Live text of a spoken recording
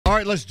All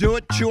right, let's do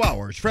it. 2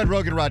 hours. Fred,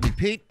 Roggin, Rodney,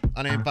 Pete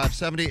on AM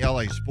 570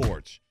 LA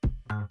Sports.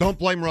 Don't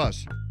blame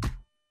Russ.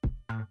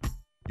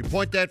 You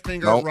point that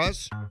finger at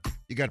Russ,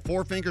 you got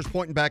 4 fingers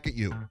pointing back at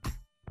you.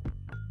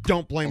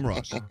 Don't blame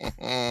Russ.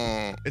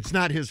 It's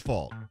not his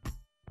fault.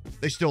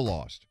 They still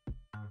lost.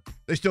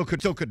 They still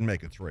couldn't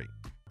make it 3.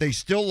 They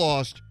still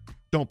lost.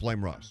 Don't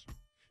blame Russ.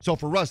 So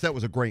for Russ, that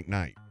was a great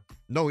night.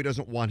 No, he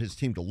doesn't want his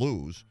team to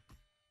lose.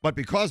 But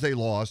because they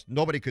lost,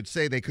 nobody could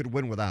say they could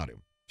win without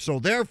him. So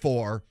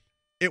therefore,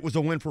 it was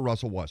a win for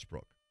Russell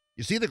Westbrook.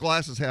 You see, the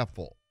glass is half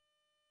full.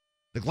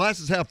 The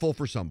glass is half full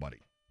for somebody.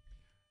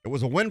 It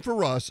was a win for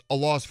Russ, a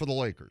loss for the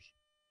Lakers.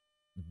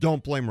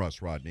 Don't blame Russ,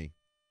 Rodney.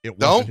 It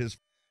wasn't his.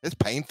 It's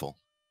painful.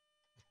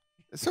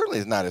 It certainly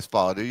is not his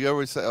fault. Do you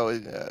ever say,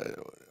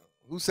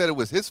 who said it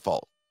was his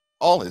fault?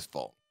 All his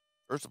fault,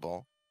 first of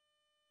all.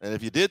 And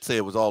if you did say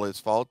it was all his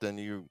fault, then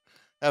you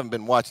haven't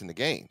been watching the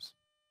games.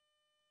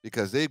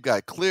 Because they've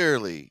got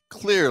clearly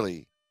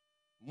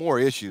more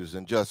issues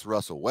than just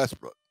Russell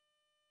Westbrook.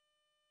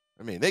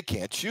 I mean, they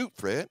can't shoot,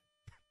 Fred.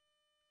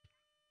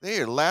 They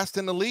are last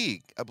in the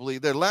league, I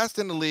believe. They're last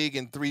in the league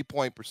in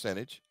three-point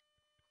percentage.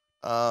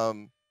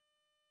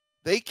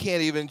 They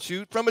can't even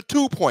shoot from a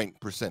 2-point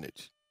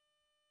percentage.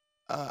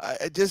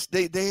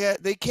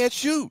 They can't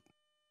shoot,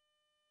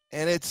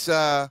 and it's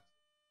I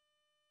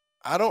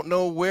don't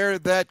know where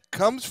that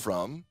comes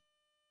from,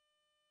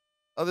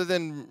 other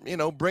than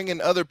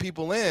bringing other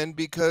people in,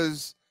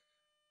 because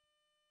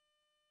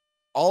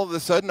all of a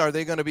sudden are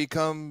they going to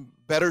become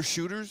better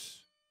shooters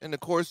in the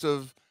course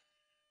of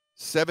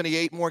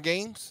 78 more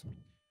games?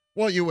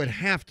 Well, you would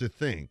have to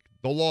think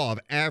the law of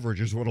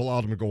averages would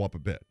allow them to go up a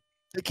bit.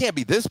 It can't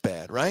be this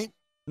bad, right?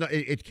 No,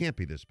 it can't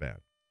be this bad.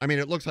 I mean,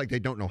 it looks like they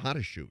don't know how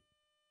to shoot.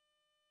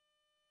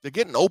 They're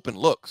getting open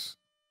looks.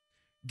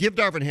 Give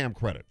Darvin Ham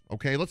credit,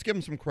 okay? Let's give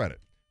him some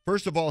credit.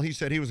 First of all, he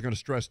said he was going to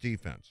stress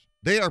defense.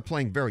 They are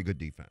playing very good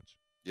defense.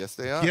 Yes,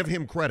 they are. Give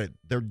him credit.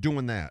 They're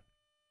doing that.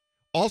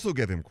 Also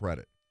give him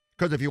credit,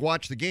 because if you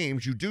watch the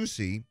games, you do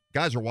see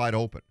guys are wide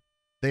open.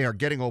 They are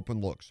getting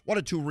open looks. One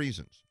of 2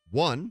 reasons.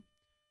 One,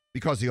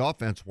 because the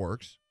offense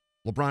works.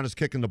 LeBron is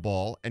kicking the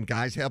ball, and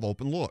guys have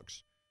open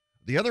looks.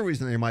 The other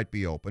reason they might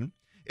be open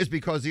is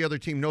because the other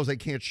team knows they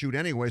can't shoot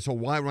anyway, so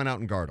why run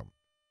out and guard them?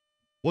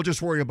 We'll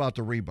just worry about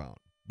the rebound.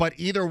 But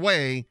either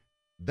way,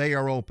 they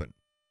are open,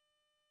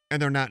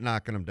 and they're not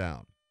knocking them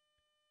down,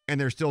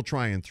 and they're still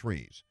trying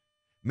threes.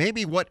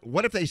 Maybe what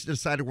if they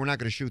decided we're not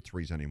going to shoot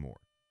threes anymore?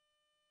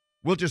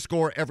 We'll just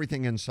score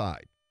everything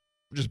inside.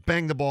 We'll just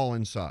bang the ball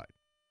inside.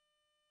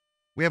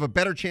 We have a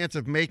better chance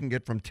of making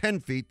it from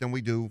 10 feet than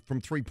we do from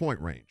 3-point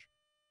range.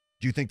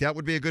 Do you think that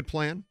would be a good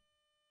plan?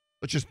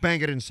 Let's just bang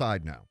it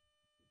inside now.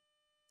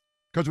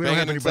 Because we don't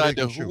have anybody that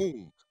can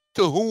shoot.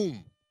 To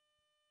whom?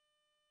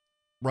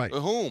 Right. To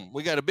whom?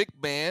 We got a big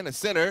man, a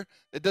center,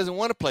 that doesn't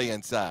want to play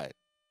inside.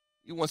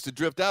 He wants to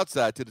drift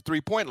outside to the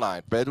 3-point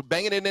line, Fred.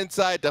 Banging it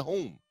inside to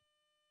whom?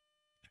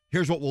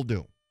 Here's what we'll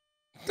do.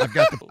 I've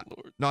got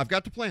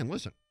the plan.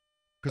 Listen,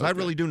 because I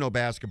really do know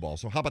basketball.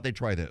 So how about they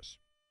try this?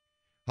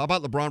 How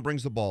about LeBron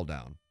brings the ball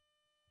down?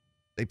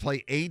 They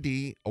play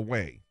AD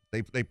away.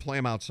 They play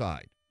him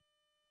outside.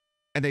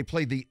 And they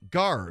play the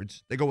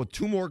guards. They go with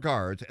 2 more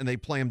guards, and they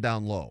play them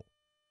down low.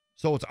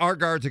 So it's our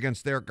guards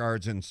against their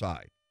guards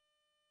inside.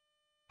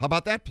 How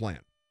about that plan?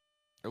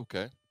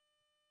 Okay.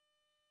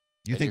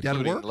 You think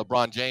that'll work?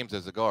 LeBron James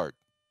as a guard.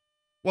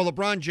 Well,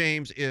 LeBron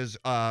James is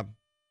kind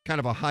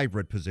of a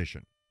hybrid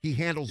position. He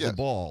handles the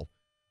ball,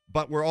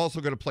 but we're also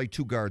going to play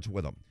 2 guards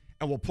with him.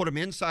 And we'll put him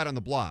inside on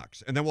the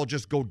blocks, and then we'll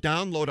just go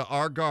down low to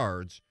our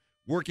guards,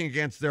 working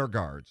against their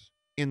guards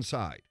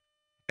inside.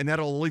 And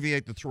that'll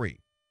alleviate the 3.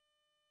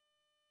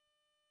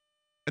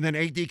 And then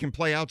AD can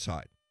play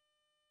outside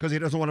because he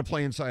doesn't want to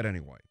play inside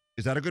anyway.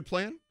 Is that a good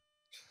plan?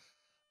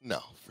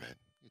 No, Fred.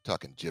 You're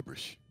talking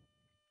gibberish.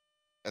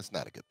 That's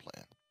not a good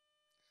plan.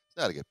 It's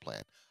not a good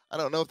plan. I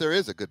don't know if there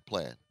is a good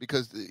plan,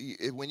 because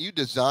when you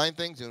design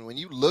things and when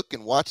you look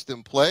and watch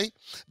them play,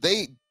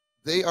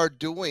 they are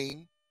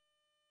doing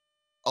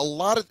a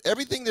lot of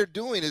everything they're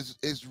doing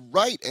is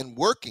right and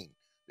working.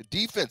 The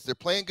defense, they're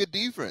playing good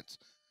defense.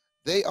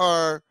 They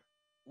are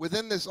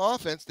within this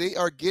offense, they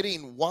are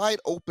getting wide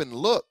open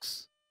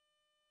looks.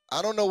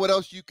 I don't know what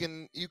else you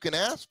can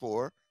ask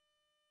for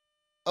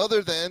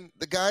other than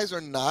the guys are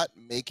not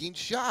making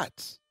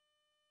shots.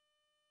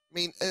 I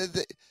mean,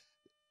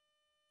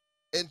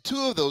 in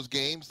 2 of those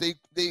games,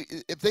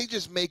 if they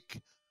just make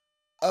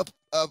a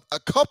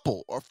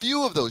couple or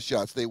few of those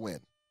shots, they win.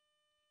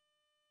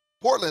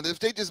 Portland, if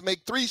they just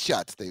make 3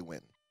 shots, they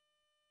win.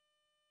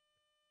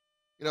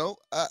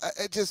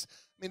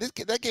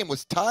 That game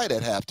was tied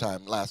at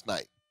halftime last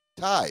night.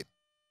 Tied.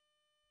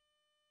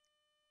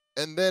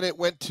 And then it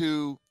went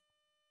to,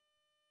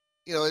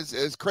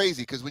 it's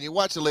crazy, because when you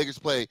watch the Lakers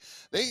play,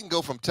 they can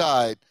go from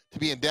tied to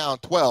being down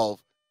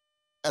 12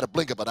 at a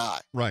blink of an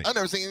eye. Right. I've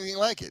never seen anything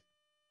like it.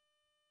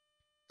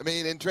 I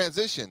mean, in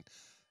transition,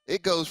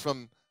 it goes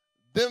from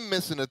them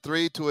missing a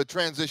 3 to a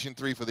transition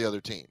 3 for the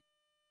other team.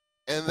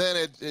 And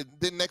then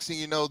then next thing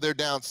you know, they're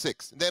down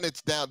 6. And then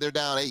they're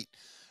down 8.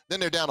 Then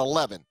they're down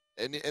 11.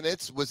 and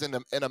it was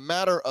in a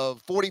matter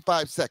of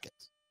 45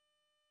 seconds.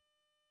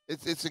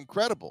 It's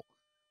incredible.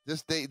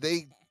 Just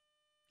they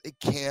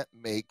can't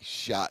make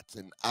shots,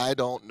 and I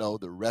don't know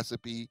the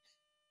recipe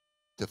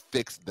to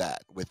fix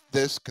that with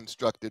this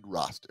constructed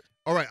roster.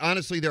 All right,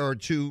 honestly, there are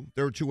two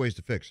ways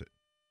to fix it.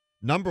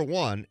 Number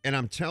one, and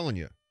I'm telling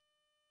you,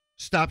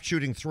 stop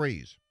shooting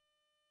threes.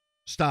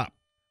 Stop.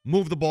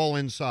 Move the ball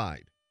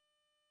inside.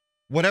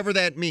 Whatever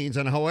that means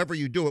and however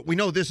you do it, we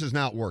know this is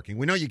not working.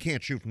 We know you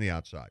can't shoot from the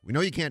outside. We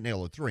know you can't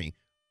nail a three.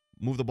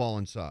 Move the ball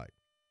inside.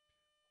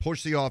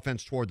 Push the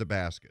offense toward the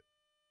basket.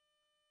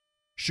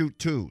 Shoot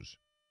twos.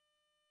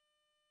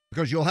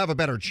 Because you'll have a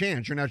better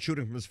chance. You're not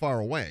shooting from as far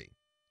away.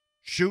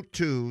 Shoot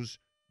twos.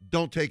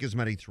 Don't take as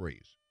many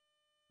threes.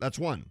 That's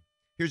one.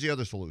 Here's the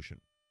other solution.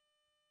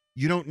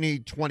 You don't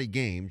need 20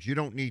 games. You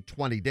don't need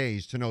 20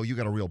 days to know you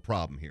got a real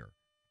problem here.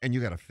 And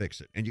you got to fix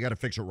it. And you got to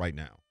fix it right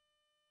now.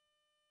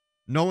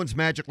 No one's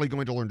magically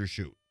going to learn to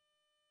shoot.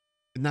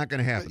 It's not going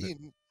to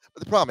happen.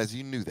 But the problem is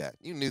you knew that.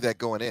 You knew that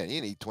going in.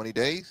 You need 20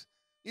 days.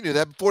 You knew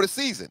that before the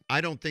season. I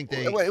don't think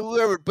they...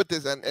 Whoever put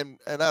this, and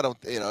I don't,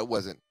 it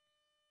wasn't...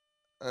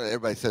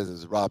 everybody says it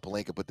was Rob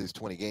Pelinka put these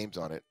 20 games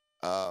on it.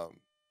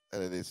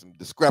 There's some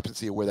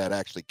discrepancy of where that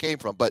actually came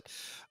from. But,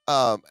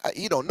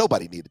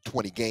 nobody needed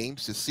 20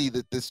 games to see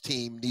that this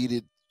team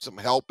needed some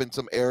help in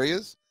some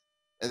areas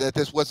and that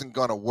this wasn't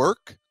going to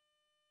work.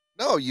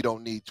 No, you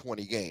don't need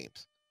 20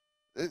 games.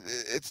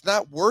 It's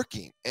not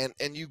working. And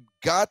you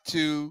got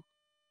to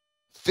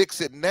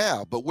fix it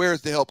now. But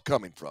where's the help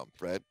coming from,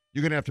 Fred?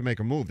 You're going to have to make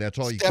a move. That's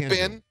all you can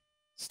do.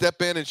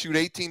 Step in and shoot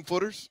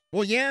 18-footers?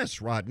 Well, yes,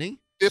 Rodney.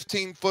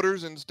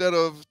 15-footers instead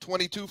of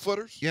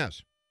 22-footers?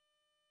 Yes.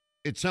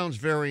 It sounds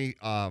very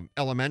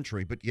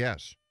elementary, but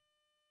yes.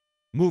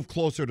 Move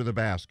closer to the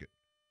basket.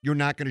 You're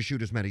not going to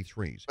shoot as many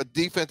threes. But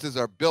defenses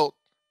are built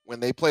when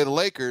they play the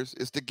Lakers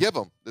is to give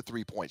them the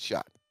three-point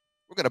shot.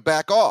 We're going to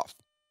back off.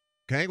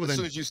 Okay. Well, as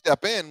soon as you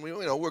step in,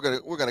 we're going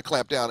to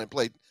clamp down and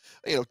play,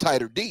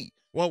 tighter D.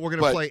 Well, we're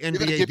going to play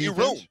NBA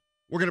defense.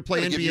 We're going to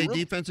play NBA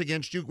defense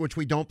against you, which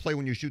we don't play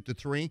when you shoot the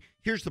three.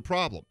 Here's the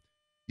problem.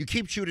 You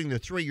keep shooting the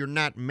three, you're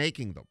not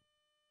making them.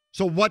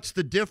 So what's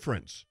the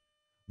difference?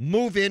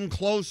 Move in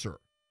closer.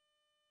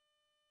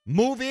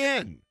 Move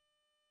in.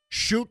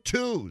 Shoot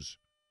twos.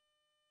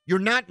 You're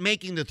not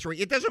making the three.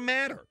 It doesn't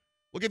matter.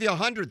 We'll give you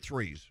 100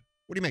 threes.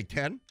 What do you make,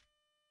 10?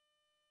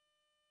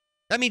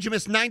 That means you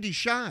missed 90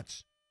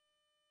 shots.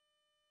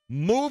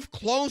 Move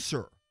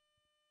closer.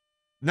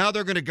 Now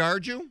they're going to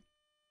guard you?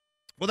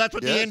 Well, that's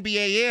what the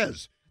NBA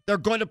is. They're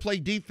going to play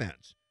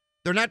defense.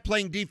 They're not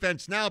playing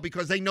defense now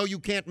because they know you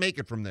can't make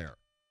it from there.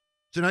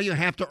 So now you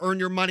have to earn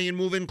your money and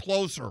move in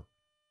closer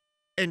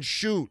and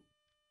shoot.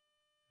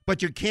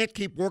 But you can't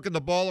keep working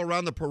the ball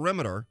around the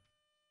perimeter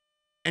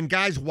and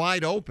guys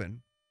wide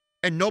open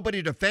and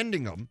nobody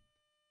defending them.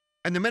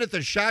 And the minute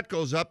the shot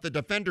goes up, the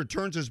defender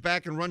turns his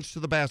back and runs to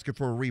the basket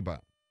for a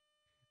rebound.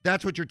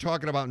 That's what you're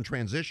talking about in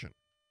transition.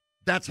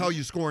 That's how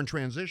you score in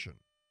transition.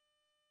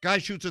 Guy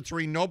shoots a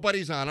three,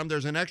 nobody's on him.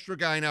 There's an extra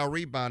guy now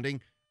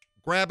rebounding.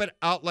 Grab it,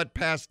 outlet,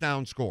 pass,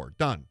 down, score.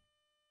 Done.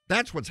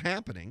 That's what's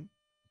happening.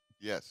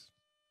 Yes.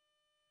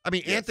 I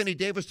mean, yes. Anthony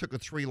Davis took a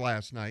three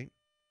last night.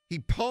 He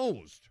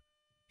posed.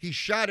 He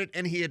shot it,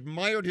 and he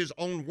admired his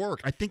own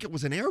work. I think it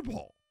was an air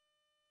ball.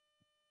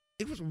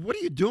 It was, what are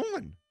you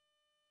doing?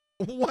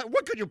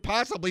 What could you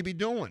possibly be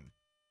doing?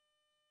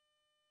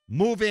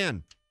 Move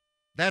in.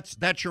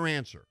 That's your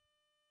answer.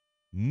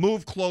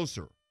 Move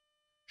closer.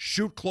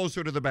 Shoot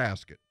closer to the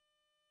basket.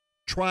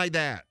 Try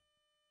that.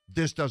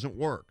 This doesn't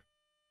work.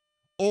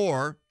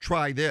 Or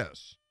try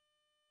this.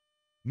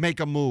 Make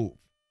a move.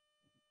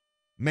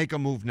 Make a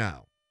move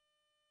now.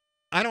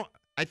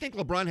 I think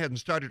LeBron hadn't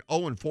started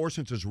 0-4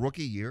 since his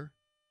rookie year.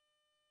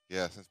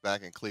 Yeah, since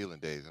back in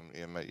Cleveland days.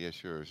 Yeah,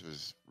 sure, if it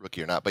was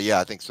rookie or not. But yeah,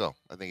 I think so.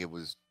 I think it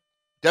was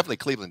definitely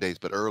Cleveland days,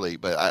 but early.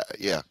 But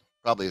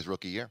probably his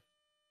rookie year.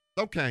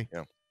 Okay.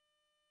 Yeah.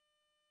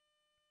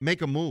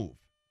 Make a move.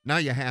 Now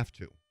you have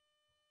to.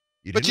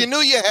 But you knew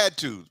you had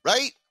to,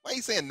 right? Why are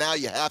you saying now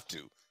you have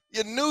to?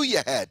 You knew you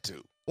had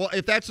to. Well,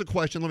 if that's the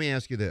question, let me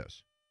ask you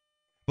this.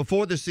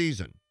 Before the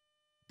season,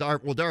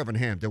 Darvin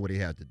Ham did what he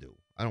had to do.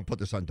 I don't put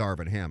this on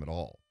Darvin Ham at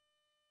all.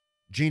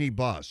 Jeannie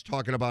Buss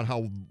talking about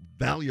how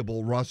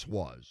valuable Russ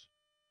was.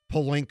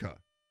 Pelinka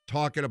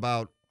talking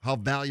about how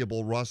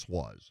valuable Russ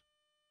was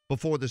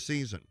before the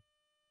season.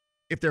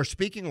 If they're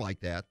speaking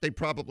like that, they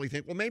probably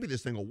think, well, maybe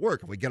this thing will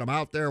work if we get him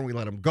out there and we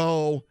let him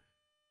go.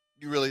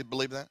 You really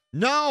believe that?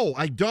 No,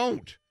 I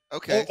don't.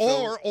 Okay.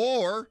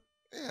 Or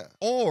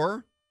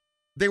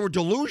they were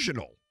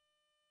delusional.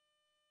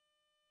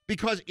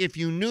 Because if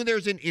you knew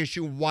there's an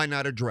issue, why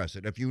not address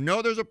it? If you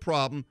know there's a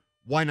problem,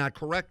 why not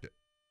correct it?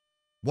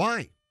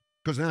 Why?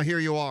 Because now here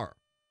you are.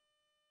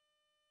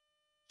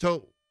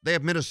 So they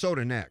have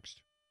Minnesota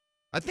next.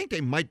 I think they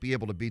might be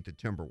able to beat the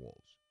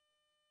Timberwolves.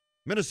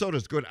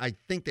 Minnesota's good. I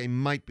think they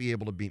might be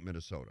able to beat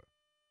Minnesota.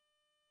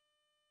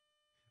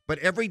 But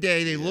every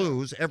day they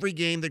lose, every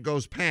game that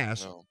goes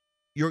past,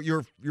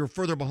 you're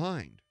further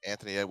behind.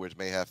 Anthony Edwards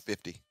may have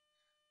 50.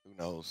 Who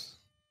knows?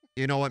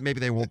 You know what? Maybe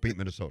they won't beat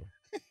Minnesota.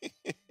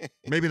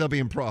 Maybe they'll be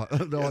in they'll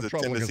have a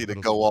trouble tendency against to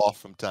Minnesota. go off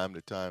from time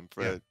to time,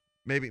 Fred.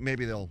 Yeah.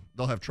 Maybe they'll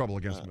have trouble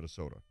against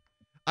Minnesota.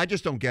 I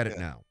just don't get it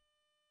now.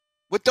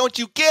 What don't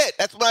you get?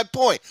 That's my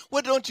point.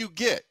 What don't you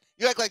get?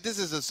 You act like this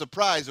is a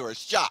surprise or a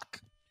shock.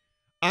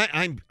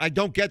 I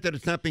don't get that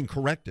it's not being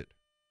corrected.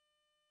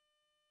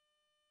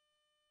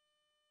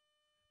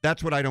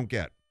 That's what I don't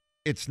get.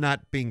 It's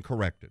not being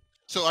corrected.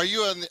 So are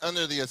you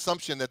under the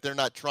assumption that they're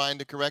not trying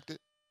to correct it?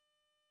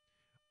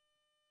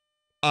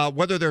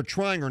 Whether they're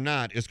trying or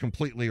not is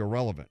completely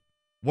irrelevant.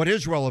 What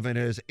is relevant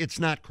is it's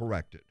not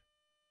corrected.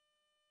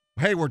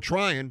 Hey, we're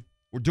trying.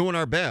 We're doing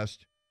our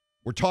best.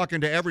 We're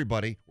talking to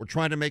everybody. We're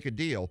trying to make a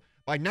deal.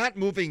 By not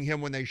moving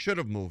him when they should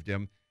have moved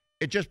him,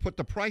 it just put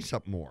the price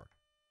up more.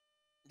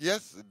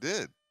 Yes, it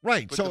did.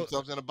 Right. Put so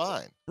themselves in a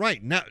bind.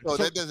 Right. Now, so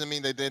that doesn't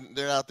mean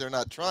they're out there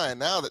not trying.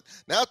 Now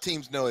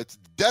teams know it's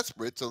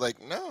desperate. So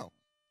no.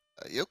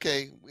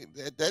 Okay,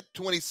 that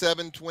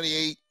 27,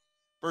 28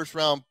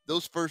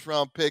 those first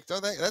round picks,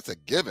 that's a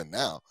given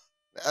now.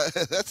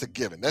 That's a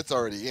given. That's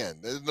already in.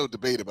 There's no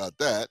debate about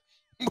that.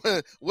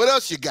 What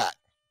else you got?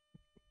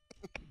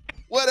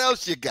 What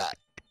else you got?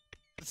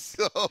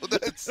 So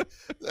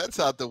that's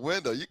out the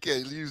window. You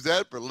can't use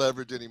that for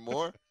leverage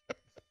anymore.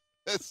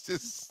 That's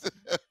just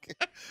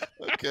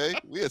okay.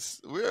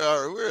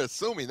 We're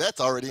assuming that's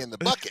already in the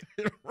bucket.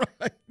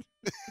 Right.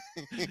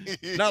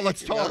 Now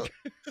let's talk.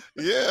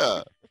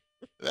 Yeah,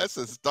 that's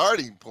a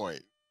starting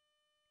point.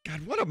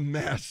 God, what a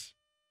mess.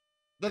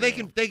 No, they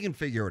can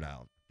figure it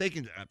out. They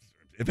can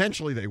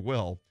eventually they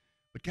will.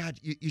 But God,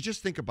 you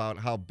just think about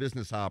how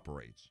business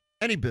operates.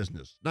 Any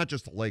business, not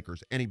just the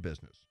Lakers, any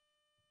business.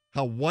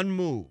 How one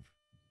move,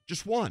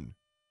 just one,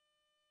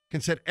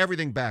 can set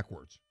everything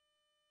backwards.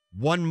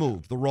 One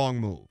move, the wrong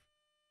move.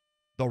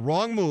 The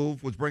wrong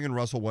move was bringing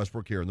Russell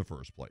Westbrook here in the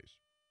first place.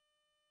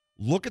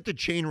 Look at the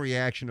chain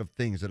reaction of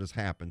things that has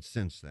happened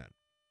since then.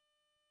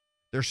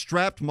 They're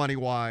strapped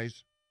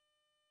money-wise.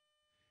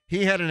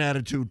 He had an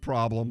attitude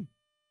problem.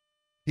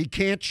 He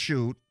can't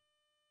shoot.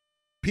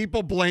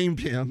 People blamed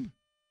him.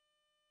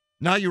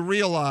 Now you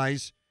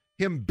realize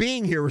him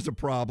being here is a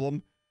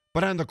problem,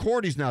 but on the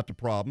court he's not the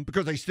problem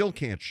because they still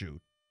can't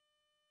shoot.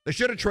 They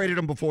should have traded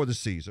him before the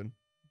season.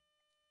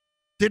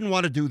 Didn't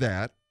want to do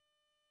that.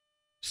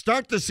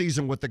 Start the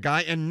season with the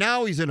guy, and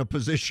now he's in a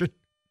position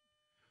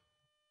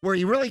where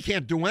he really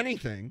can't do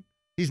anything.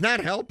 He's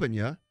not helping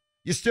you.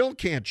 You still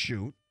can't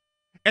shoot.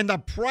 And the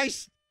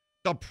price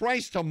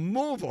to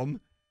move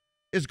him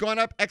is gone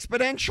up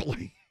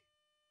exponentially.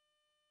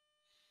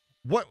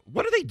 What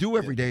do they do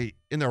every day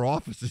in their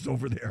offices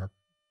over there?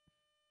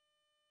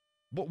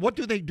 What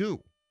do they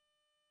do?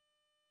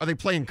 Are they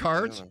playing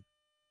cards?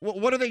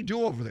 What do they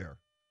do over there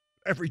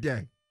every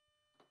day?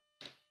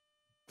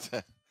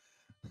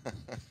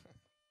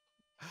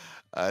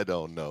 I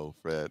don't know,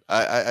 Fred.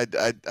 I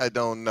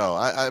don't know.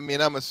 I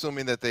mean, I'm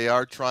assuming that they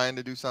are trying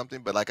to do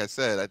something, but like I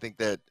said, I think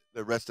that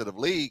the rest of the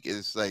league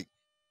is like,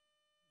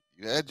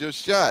 you had your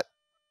shot.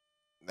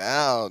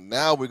 Now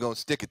we're gonna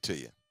stick it to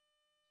you.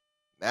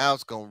 Now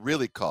it's gonna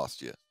really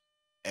cost you,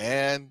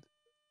 and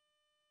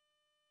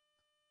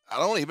I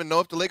don't even know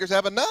if the Lakers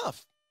have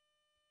enough.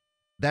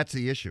 That's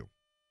the issue.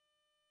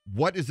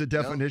 What is the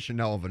definition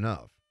now of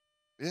enough?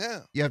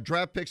 Yeah. You have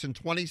draft picks in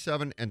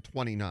 27 and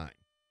 29.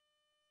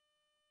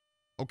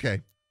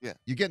 Okay. Yeah.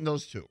 You're getting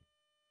those two.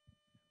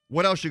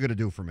 What else you going to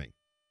do for me?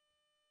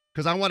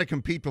 Because I want to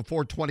compete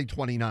before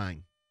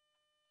 2029.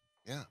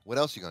 Yeah. What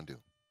else you going to do?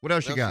 What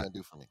else you got? You gonna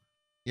do for me?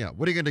 Yeah.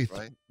 What are you going to do?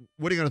 Right?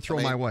 What are you going to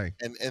throw my way?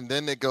 And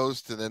then it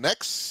goes to the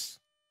next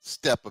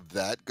step of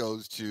that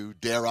goes to,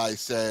 dare I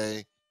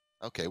say,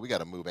 okay, we got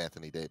to move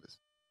Anthony Davis.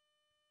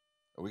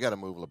 Or we got to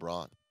move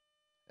LeBron.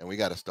 And we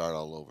got to start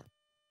all over.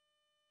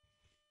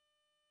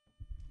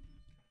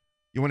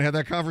 You want to have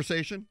that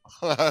conversation?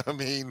 I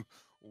mean,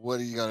 what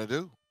are you going to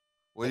do?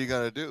 What are you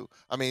going to do?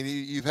 I mean,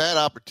 you've had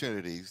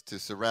opportunities to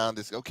surround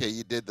this. Okay,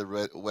 you did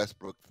the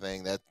Westbrook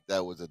thing.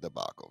 That was a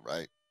debacle,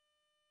 right?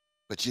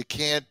 But you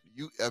can't,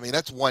 I mean,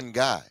 that's one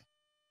guy.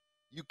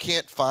 You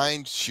can't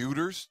find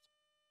shooters.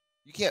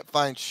 You can't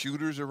find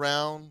shooters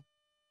around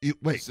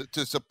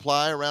to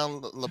supply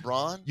around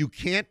LeBron. You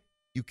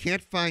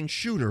can't find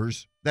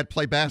shooters that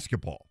play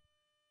basketball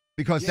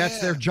because that's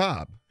their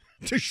job,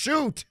 to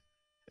shoot.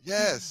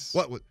 Yes.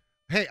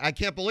 Hey, I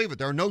can't believe it.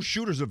 There are no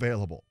shooters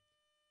available.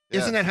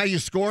 Yeah. Isn't that how you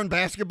score in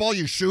basketball?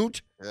 You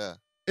shoot? Yeah.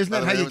 Isn't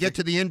that how you get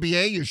to the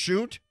NBA? You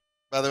shoot?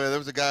 By the way, there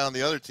was a guy on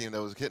the other team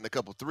that was hitting a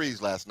couple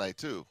threes last night,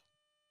 too,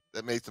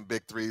 that made some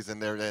big threes in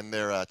their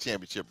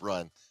championship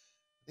run.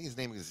 I think his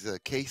name is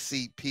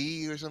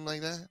KCP or something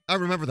like that. I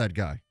remember that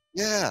guy.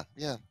 Yeah.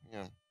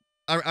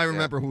 I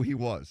remember who he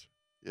was.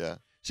 Yeah.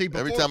 See,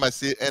 every time I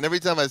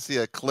see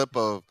a clip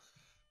of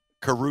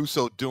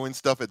Caruso doing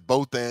stuff at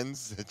both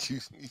ends, and you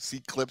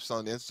see clips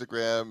on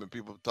Instagram and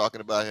people talking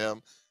about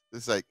him,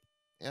 it's like,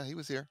 yeah, he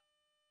was here.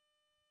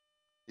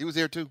 He was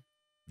here too.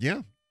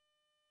 Yeah.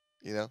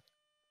 You know,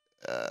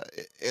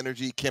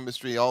 energy,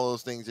 chemistry, all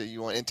those things that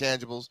you want,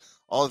 intangibles,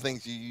 all the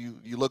things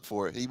you look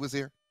for. He was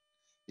here.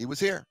 He was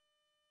here.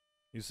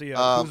 You see,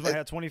 Kuzma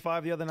had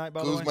 25 the other night,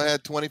 by the way. Kuzma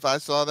had 25. I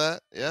saw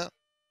that. Yeah.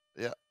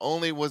 Yeah.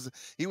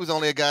 He was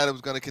only a guy that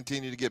was going to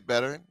continue to get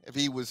better. If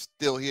he was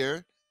still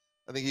here,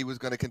 I think he was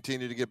going to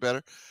continue to get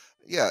better.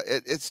 Yeah.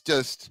 It's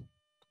just,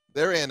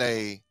 they're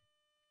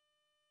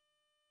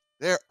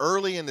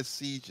early in the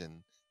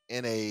season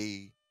in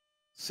a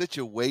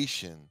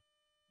situation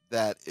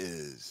that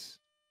is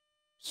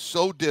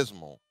so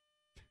dismal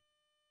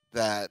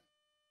that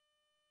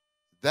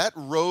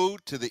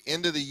road to the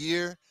end of the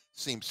year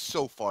seems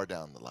so far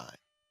down the line.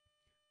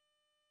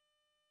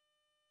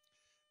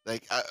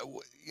 Like,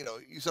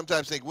 you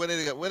sometimes think, when are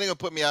they going to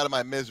put me out of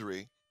my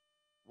misery?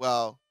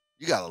 Well,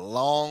 you got a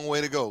long way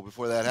to go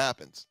before that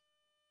happens.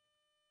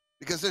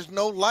 Because there's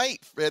no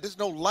light, Fred. There's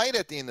no light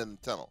at the end of the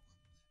tunnel.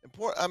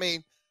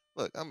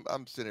 Look,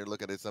 I'm sitting here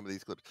looking at some of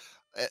these clips.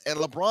 And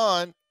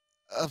LeBron,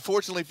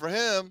 unfortunately for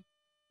him,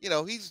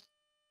 he's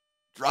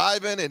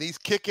driving and he's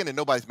kicking and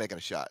nobody's making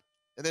a shot.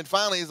 And then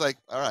finally he's like,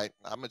 all right,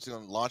 I'm just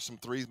going to launch some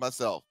threes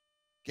myself.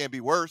 Can't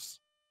be worse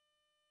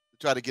to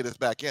try to get us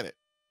back in it.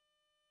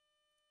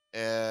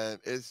 And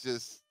it's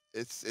just,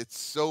 it's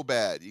so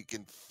bad. You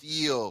can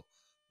feel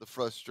the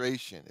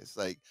frustration. It's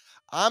like,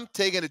 I'm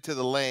taking it to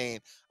the lane.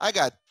 I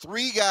got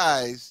 3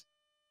 guys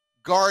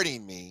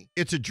guarding me.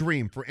 It's a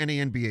dream for any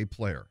NBA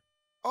player.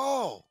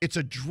 Oh. It's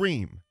a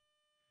dream.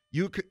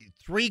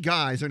 3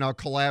 guys are now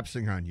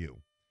collapsing on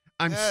you.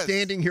 I'm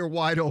standing here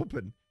wide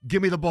open.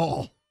 Give me the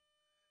ball.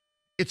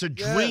 It's a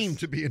dream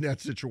to be in that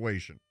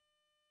situation.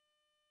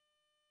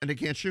 And they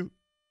can't shoot.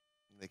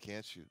 They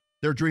can't shoot.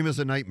 Their dream is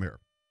a nightmare.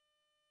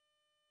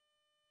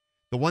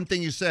 The one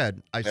thing you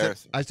said, I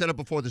said it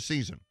before the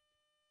season,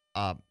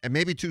 and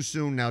maybe too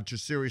soon now to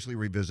seriously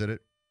revisit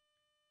it.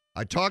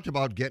 I talked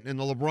about getting in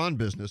the LeBron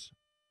business.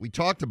 We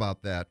talked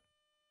about that.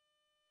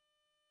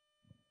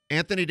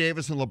 Anthony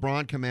Davis and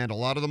LeBron command a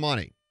lot of the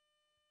money.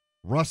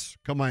 Russ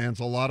commands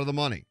a lot of the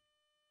money.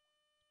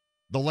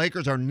 The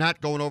Lakers are not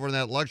going over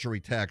that luxury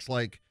tax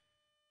like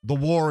the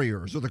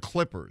Warriors or the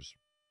Clippers.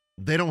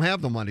 They don't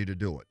have the money to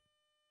do it.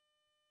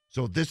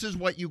 So this is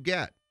what you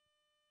get.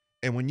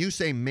 And when you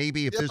say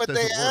maybe if this doesn't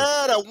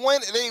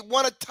work. They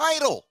won a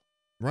title.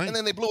 Right. And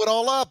then they blew it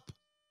all up.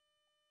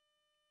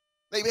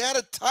 They had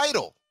a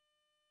title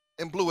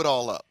and blew it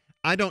all up.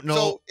 I don't know.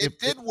 So it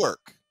did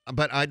work.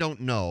 But I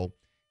don't know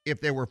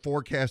if they were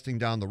forecasting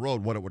down the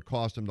road what it would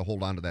cost them to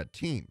hold on to that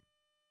team.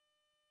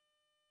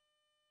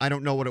 I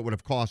don't know what it would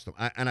have cost them.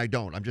 I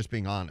don't. I'm just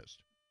being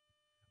honest.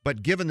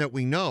 But given that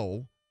we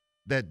know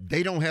that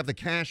they don't have the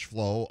cash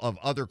flow of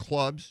other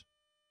clubs,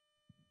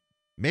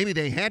 maybe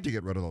they had to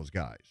get rid of those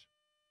guys.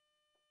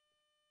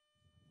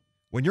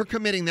 When you're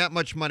committing that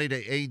much money to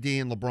AD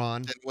and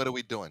LeBron, then what are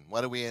we doing?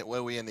 What are we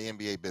in the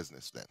NBA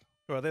business then?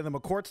 Are they the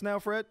McCourts now,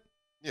 Fred?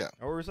 Yeah.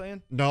 What were we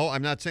saying? No,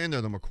 I'm not saying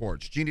they're the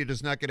McCourts. Jeannie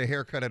does not get a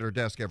haircut at her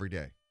desk every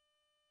day.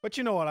 But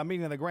you know what I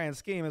mean in the grand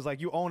scheme is like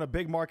you own a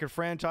big market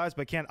franchise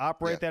but can't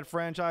operate that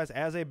franchise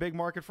as a big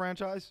market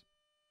franchise.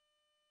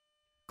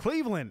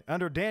 Cleveland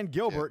under Dan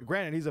Gilbert,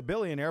 granted he's a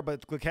billionaire,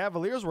 but the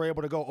Cavaliers were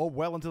able to go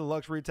well into the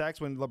luxury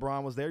tax when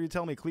LeBron was there. You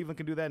tell me Cleveland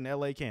can do that and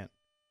LA can't.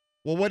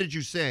 Well, what did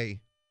you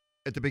say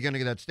at the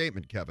beginning of that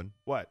statement, Kevin?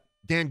 What?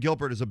 Dan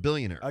Gilbert is a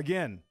billionaire.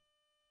 Again,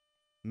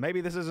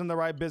 maybe this isn't the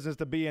right business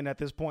to be in at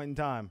this point in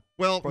time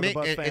for the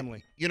Buck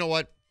family. You know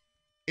what?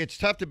 It's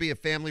tough to be a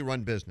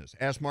family-run business.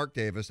 Ask Mark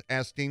Davis.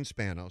 Ask Dean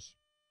Spanos.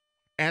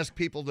 Ask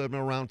people that have been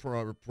around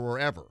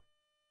forever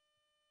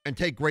and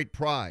take great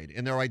pride,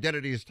 and their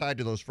identity is tied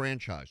to those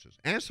franchises.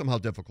 Ask them how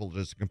difficult it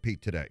is to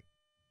compete today.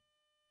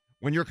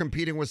 When you're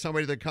competing with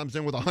somebody that comes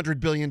in with $100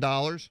 billion,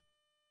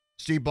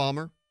 Steve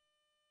Ballmer,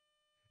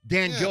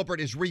 Dan Gilbert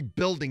is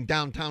rebuilding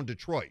downtown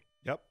Detroit.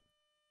 Yep.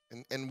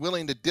 And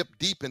willing to dip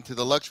deep into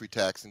the luxury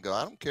tax and go,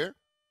 I don't care.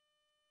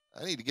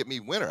 I need to get me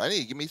a winner. I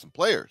need to get me some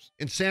players.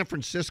 In San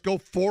Francisco,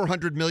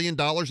 $400 million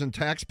in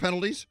tax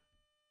penalties?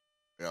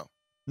 Yeah.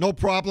 No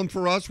problem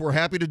for us. We're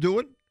happy to do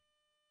it.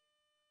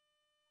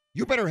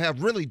 You better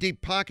have really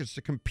deep pockets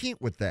to compete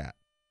with that.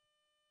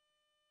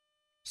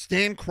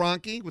 Stan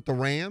Kroenke with the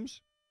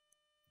Rams,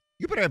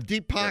 you better have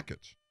deep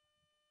pockets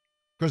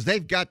because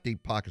they've got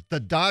deep pockets.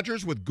 The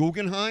Dodgers with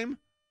Guggenheim,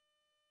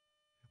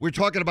 we're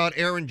talking about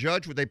Aaron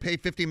Judge. Would they pay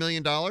 $50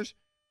 million?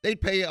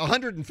 They'd pay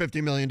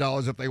 $150 million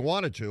if they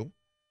wanted to.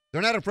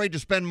 They're not afraid to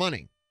spend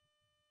money.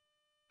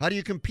 How do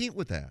you compete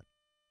with that?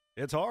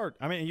 It's hard.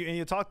 I mean,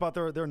 you talk about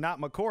they're not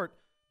McCourt.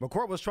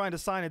 McCourt was trying to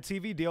sign a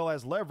TV deal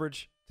as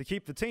leverage to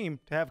keep the team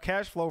to have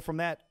cash flow from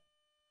that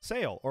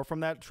sale or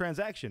from that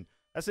transaction.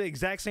 That's the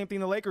exact same thing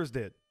the Lakers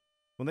did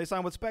when they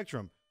signed with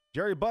Spectrum.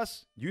 Jerry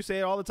Buss, you say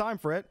it all the time,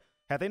 Fred.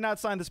 Had they not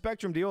signed the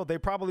Spectrum deal, they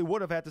probably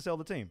would have had to sell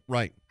the team.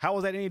 Right. How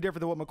was that any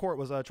different than what McCourt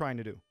was trying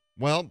to do?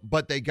 Well,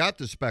 but they got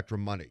the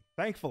Spectrum money.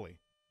 Thankfully.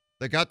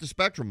 They got the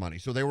Spectrum money,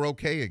 so they were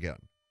okay again.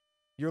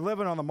 You're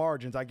living on the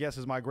margins, I guess,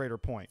 is my greater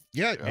point.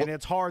 Yeah. And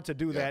it's hard to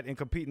do that and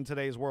compete in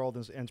today's world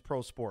in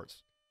pro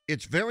sports.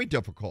 It's very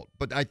difficult,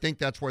 but I think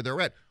that's where they're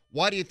at.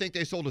 Why do you think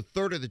they sold a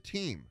third of the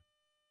team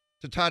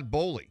to Todd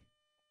Bowley?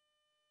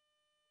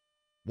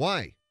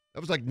 Why?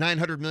 That was like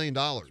 $900 million.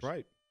 That's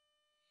right.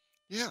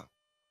 Yeah.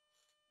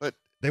 But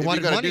They if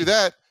wanted you're going money. to do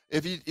that,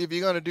 if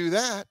you're going to do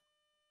that,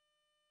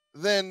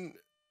 then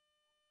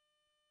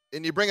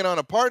and you bring it on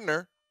a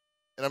partner,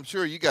 and I'm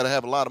sure you got to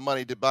have a lot of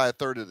money to buy a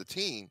third of the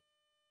team,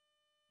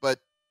 but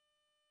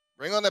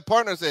bring on that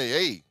partner and say,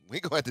 hey, we're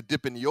going to have to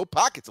dip into your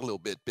pockets a little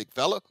bit, big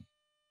fella.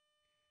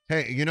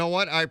 Hey, you know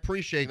what? I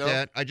appreciate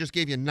that. I just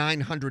gave you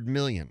 $900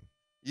 million.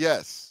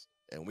 Yes,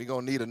 and we're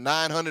going to need a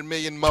 $900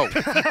 million more.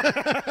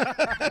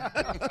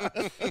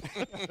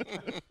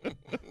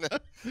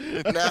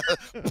 Now,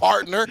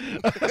 partner.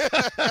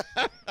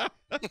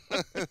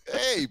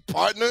 Hey,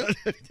 partner.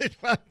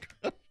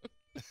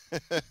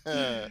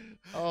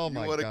 Oh,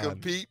 my God. You want to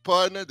compete,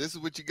 partner? This is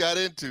what you got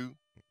into.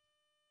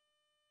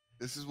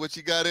 This is what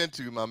you got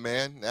into, my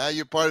man. Now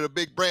you're part of the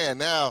big brand.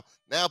 Now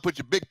put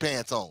your big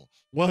pants on.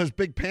 Well, his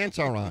big pants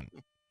are on.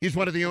 He's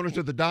one of the owners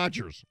of the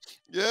Dodgers.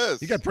 Yes.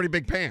 He got pretty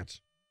big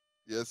pants.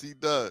 Yes, he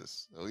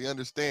does. So he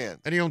understands.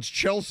 And he owns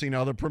Chelsea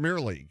now, the Premier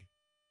League.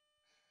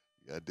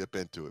 You got to dip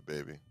into it,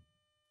 baby.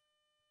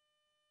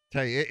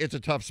 Tell you, it's a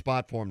tough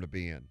spot for him to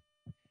be in.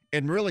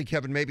 And really,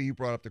 Kevin, maybe you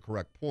brought up the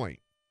correct point.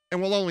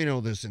 And we'll only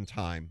know this in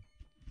time.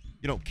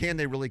 Can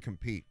they really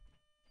compete?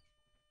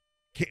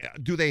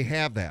 Do they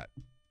have that?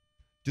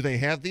 Do they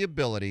have the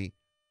ability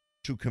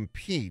to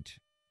compete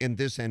in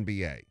this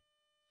NBA,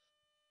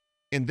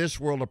 in this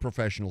world of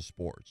professional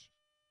sports?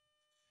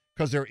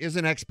 Because there is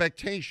an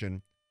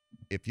expectation,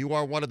 if you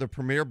are one of the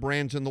premier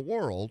brands in the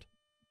world,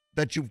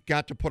 that you've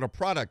got to put a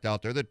product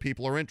out there that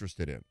people are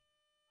interested in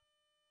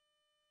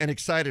and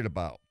excited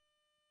about.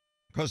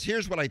 Because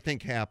here's what I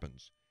think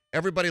happens.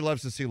 Everybody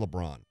loves to see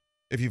LeBron.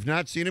 If you've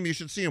not seen him, you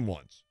should see him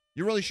once.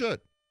 You really should.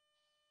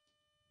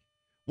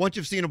 Once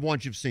you've seen him,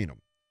 once you've seen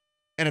him.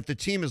 And if the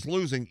team is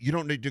losing, you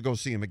don't need to go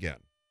see him again.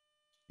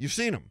 You've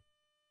seen him.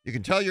 You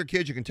can tell your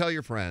kids, you can tell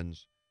your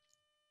friends.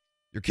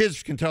 Your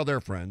kids can tell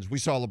their friends, we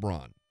saw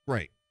LeBron.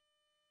 Great.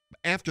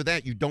 After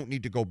that, you don't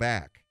need to go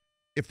back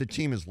if the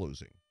team is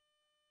losing.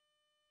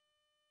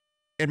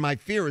 And my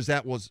fear is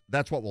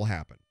that's what will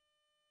happen.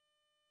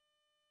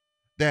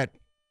 That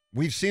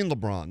we've seen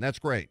LeBron. That's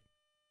great.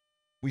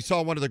 We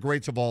saw one of the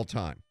greats of all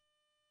time.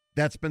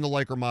 That's been the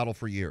Laker model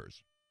for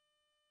years.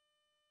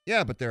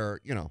 Yeah, but they're,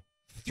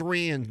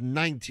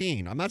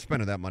 3-19. I'm not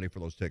spending that money for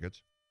those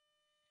tickets.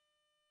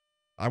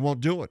 I won't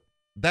do it.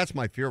 That's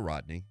my fear,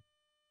 Rodney.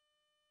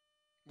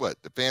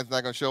 What? The fans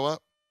not going to show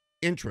up?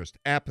 Interest,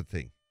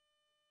 apathy.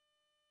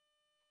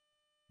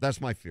 That's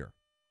my fear.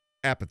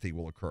 Apathy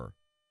will occur.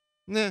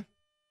 Nah.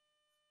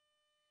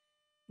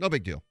 No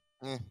big deal.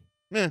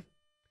 Nah.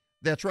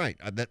 That's right.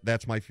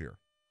 That's my fear.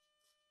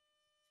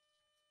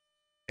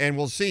 And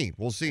we'll see.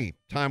 We'll see.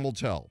 Time will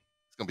tell.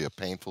 It's going to be a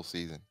painful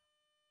season.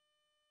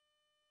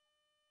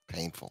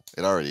 Painful.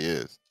 It already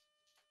is.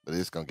 But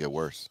it's going to get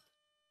worse.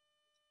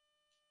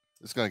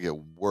 It's going to get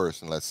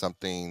worse unless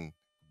something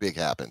big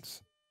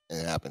happens. And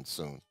it happens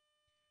soon.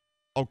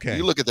 Okay.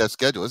 You look at that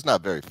schedule. It's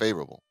not very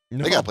favorable.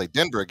 No. They got to play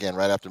Denver again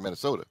right after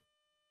Minnesota.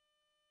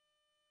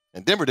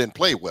 And Denver didn't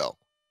play well.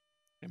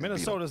 And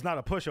Minnesota's not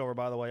a pushover,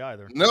 by the way,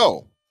 either.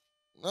 No.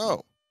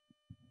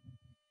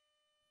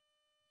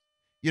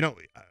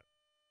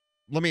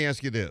 Let me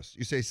ask you this.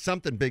 You say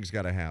something big's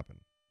got to happen.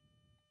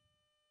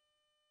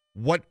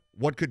 What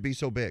could be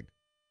so big?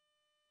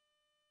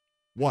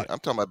 What? I'm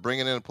talking about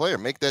bringing in a player.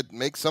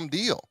 Make some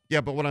deal.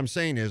 Yeah, but what I'm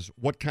saying is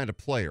what kind of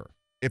player,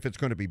 if it's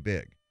going to be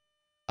big.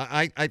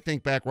 I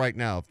think back right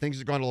now, if things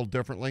had gone a little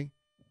differently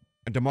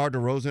and DeMar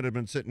DeRozan had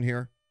been sitting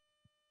here,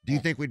 do you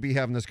think we'd be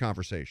having this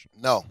conversation?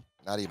 No,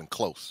 not even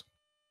close.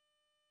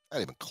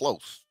 Not even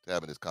close to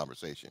having this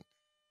conversation.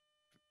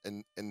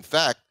 And in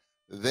fact,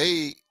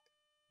 they'd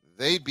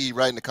be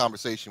right in the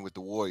conversation with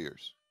the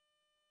Warriors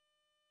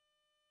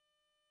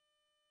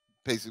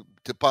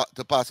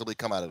to possibly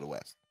come out of the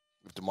West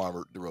if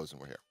DeMar DeRozan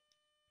were here.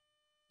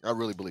 I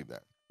really believe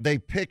that. They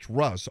picked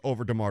Russ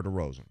over DeMar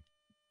DeRozan.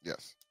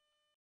 Yes.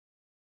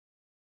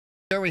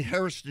 Jerry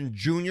Hairston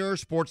Jr.,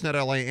 Sportsnet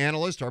LA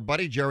analyst. Our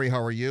buddy, Jerry, how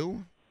are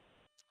you?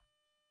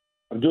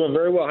 I'm doing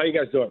very well. How you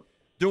guys doing?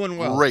 Doing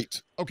well.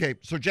 Great. Okay,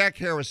 so Jack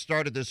Harris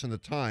started this in the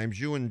Times.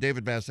 You and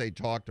David Bassett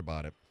talked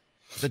about it.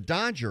 The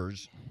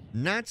Dodgers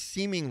not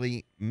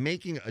seemingly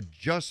making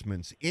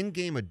adjustments,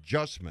 in-game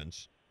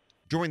adjustments,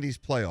 during these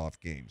playoff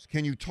games.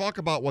 Can you talk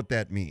about what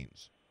that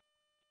means?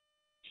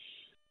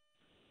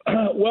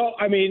 Well,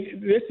 I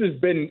mean, this has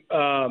been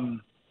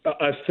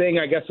a thing,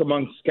 I guess,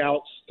 among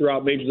scouts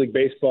throughout Major League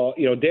Baseball.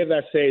 Dave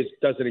Vassegh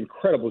does an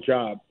incredible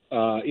job,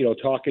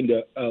 talking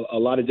to a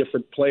lot of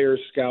different players,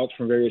 scouts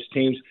from various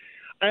teams.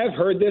 I have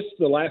heard this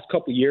the last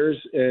couple of years,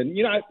 and,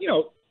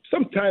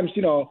 sometimes,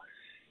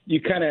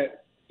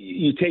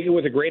 you take it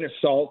with a grain of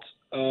salt.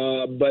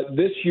 But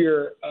this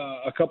year,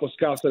 a couple of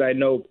scouts that I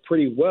know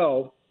pretty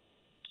well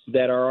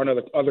that are on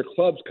other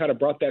clubs kind of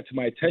brought that to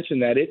my attention,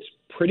 that it's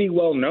pretty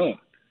well known.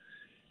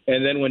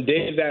 And then when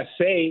Dave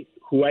Vassegh,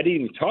 who I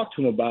didn't even talk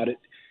to him about it,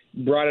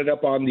 brought it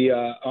up on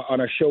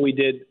on a show we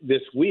did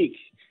this week,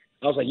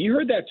 I was like, you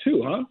heard that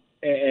too, huh?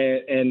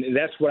 And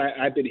that's what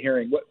I've been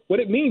hearing. What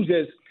it means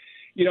is,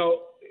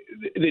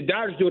 the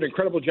Dodgers do an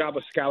incredible job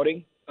of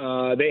scouting.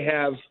 They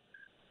have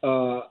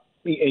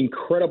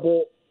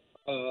incredible,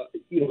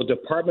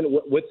 department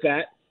with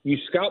that. You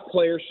scout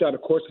players throughout the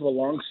course of a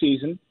long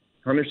season,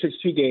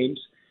 162 games,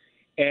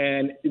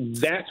 and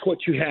that's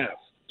what you have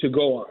to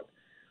go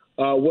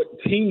on. What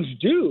teams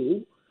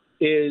do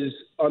is,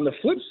 on the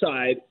flip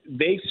side,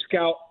 they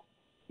scout,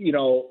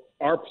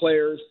 our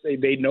players.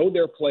 They know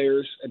their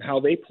players and how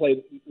they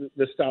play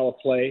the style of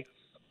play,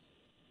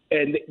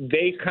 and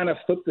they kind of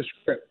flip the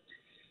script.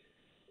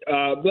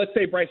 Let's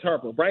say Bryce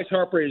Harper. Bryce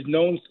Harper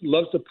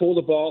loves to pull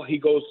the ball. He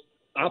goes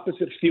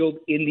opposite field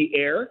in the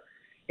air,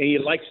 and he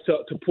likes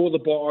to pull the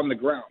ball on the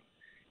ground.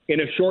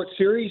 In a short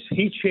series,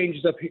 he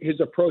changes up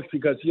his approach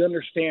because he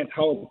understands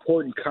how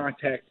important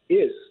contact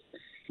is.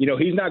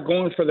 He's not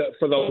going for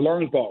the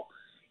long ball,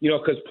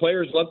 because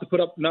players love to put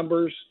up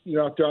numbers,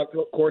 throughout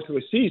the course of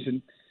a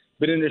season.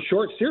 But in a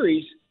short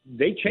series,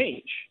 they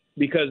change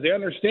because they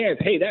understand,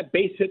 hey, that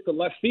base hit to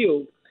left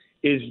field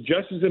is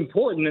just as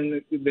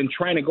important than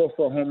trying to go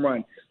for a home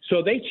run.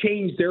 So they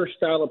change their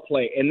style of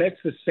play. And that's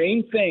the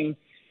same thing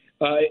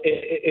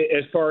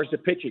as far as the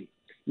pitching.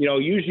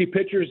 Usually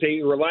pitchers,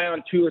 they rely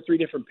on 2 or 3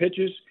 different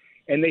pitches,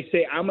 and they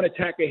say, I'm going to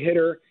attack a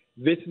hitter.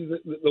 This is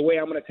the way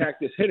I'm going to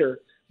attack this hitter.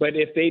 But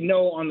if they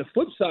know on the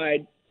flip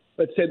side,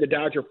 let's say the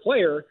Dodger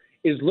player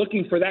is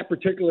looking for that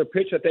particular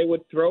pitch that they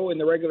would throw in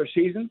the regular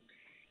season,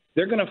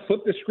 they're going to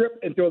flip the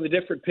script and throw the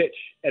different pitch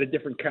at a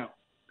different count.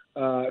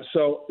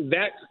 So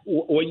that's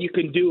what you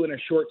can do in a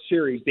short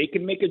series. They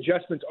can make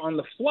adjustments on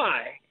the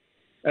fly,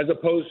 as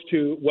opposed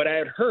to what I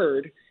had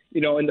heard,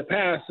 in the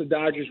past, the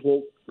Dodgers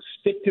will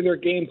stick to their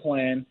game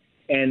plan,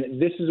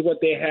 and this is what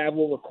they have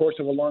over the course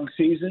of a long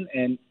season,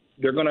 and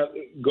they're going to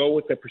go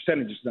with the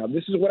percentages. Now,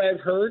 this is what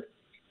I've heard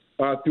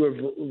through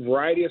a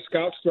variety of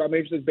scouts throughout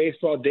Major League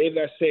Baseball. Dave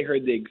Vassegh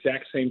heard the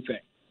exact same thing.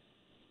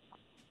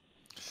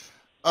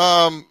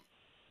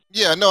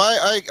 Yeah, no,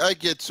 I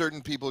get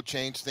certain people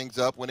change things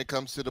up when it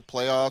comes to the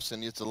playoffs,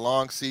 and it's a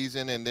long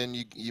season, and then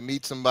you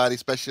meet somebody,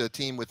 especially a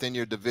team within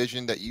your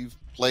division that you've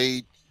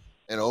played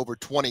over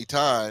 20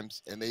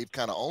 times, and they've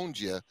kind of owned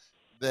you.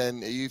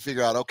 Then you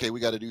figure out, okay, we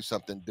got to do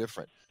something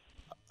different.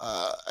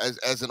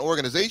 As an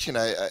organization,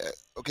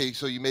 okay,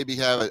 so you maybe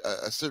have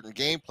a certain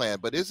game plan,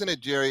 but isn't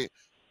it, Jerry?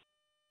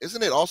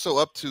 Isn't it also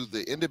up to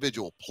the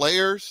individual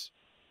players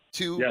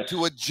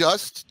to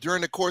adjust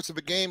during the course of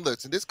a game?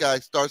 Listen, this guy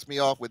starts me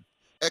off with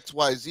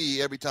XYZ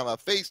every time I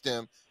faced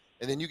him,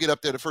 and then you get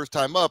up there the first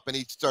time up and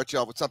he starts you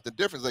off with something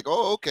different. It's like,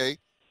 oh, okay,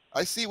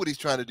 I see what he's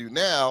trying to do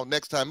now.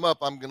 Next time up,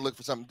 I'm going to look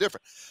for something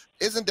different.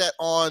 Isn't that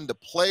on the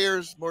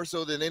players more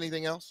so than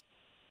anything else?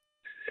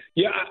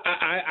 Yeah,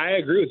 I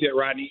agree with you,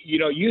 Rodney.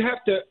 You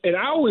have to, and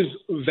I always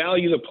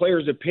value the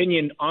player's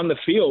opinion on the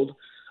field.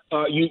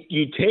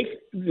 You take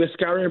the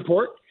scouting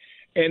report,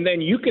 and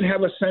then you can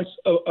have a sense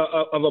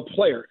of a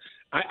player.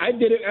 I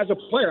did it as a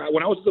player.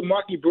 When I was at the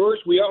Milwaukee Brewers,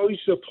 we always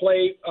used to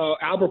play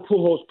Albert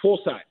Pujols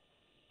poolside.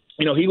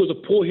 He was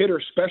a pull hitter,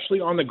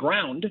 especially on the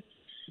ground.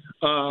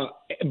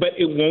 But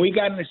when we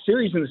got in the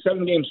series, in the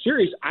 7-game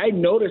series, I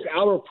noticed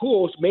Albert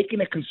Pujols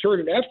making a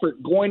concerted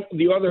effort going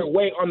the other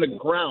way on the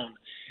ground,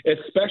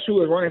 especially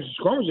with running into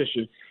scoring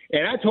position.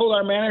 And I told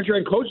our manager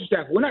and coaching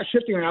staff, we're not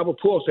shifting on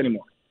Albert Pujols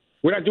anymore.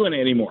 We're not doing it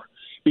anymore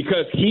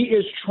because he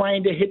is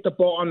trying to hit the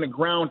ball on the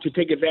ground to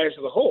take advantage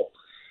of the hole.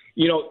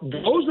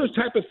 Those are the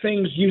type of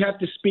things you have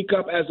to speak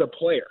up as a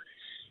player,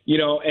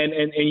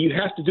 and you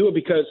have to do it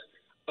because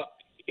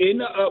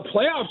in a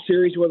playoff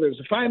series, whether it's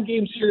a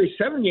 5-game series,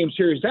 7-game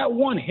series, that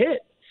one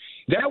hit,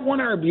 that one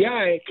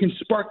RBI can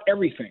spark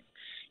everything.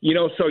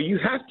 So you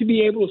have to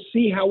be able to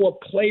see how a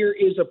player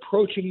is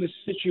approaching the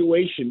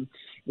situation,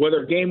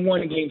 whether game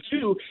 1 and game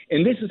 2,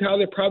 and this is how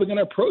they're probably going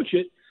to approach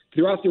it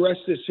throughout the rest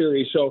of the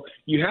series. So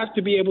you have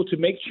to be able to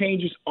make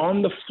changes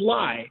on the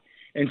fly,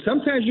 and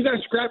sometimes you got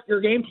to scrap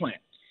your game plan.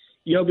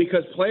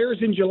 Because players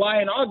in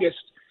July and August,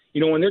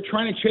 when they're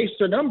trying to chase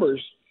their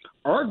numbers,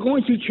 are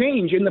going to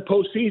change in the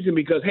postseason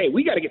because, hey,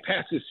 we got to get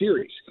past this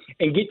series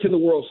and get to the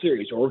World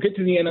Series or get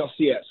to the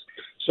NLCS.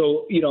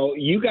 So,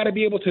 you got to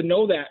be able to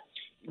know that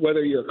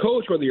whether you're a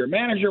coach, whether you're a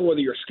manager,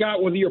 whether you're a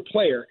scout, whether you're a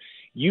player,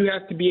 you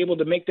have to be able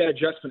to make that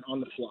adjustment on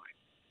the fly.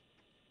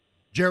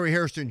 Jerry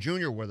Hairston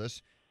Jr. with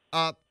us.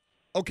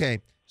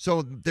 Okay,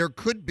 so there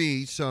could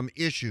be some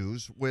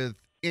issues with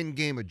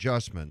in-game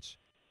adjustments.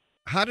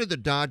 How do the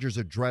Dodgers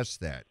address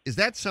that? Is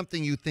that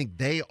something you think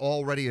they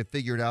already have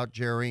figured out,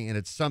 Jerry, and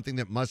it's something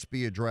that must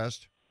be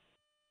addressed?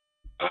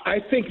 I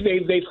think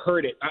they've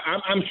heard it.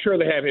 I'm sure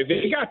they have. If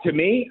it got to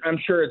me, I'm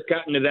sure it's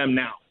gotten to them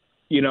now.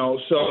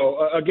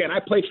 So again, I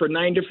played for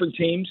 9 different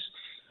teams.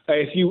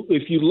 If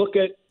you look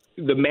at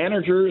the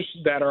managers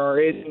that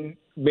are in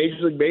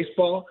Major League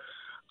Baseball,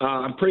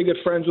 I'm pretty good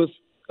friends with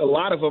a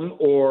lot of them,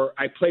 or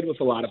I played with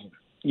a lot of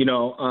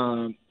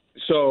them.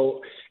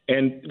 So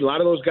and a lot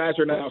of those guys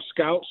are now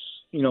scouts,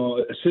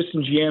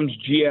 assistant GMs,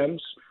 GMs,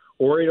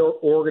 or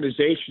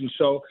organizations.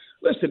 So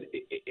listen,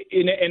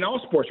 in all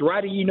sports,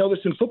 Roddy, you know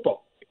this in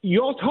football.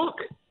 You all talk.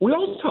 We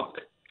all talk.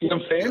 You know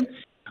what I'm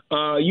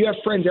saying? You have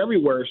friends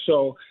everywhere.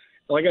 So,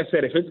 like I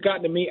said, if it's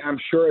gotten to me, I'm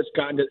sure it's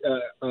gotten to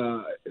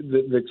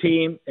the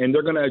team, and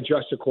they're going to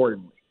adjust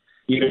accordingly.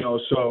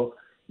 So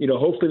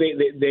hopefully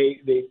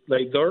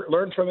they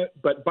learn from it.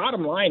 But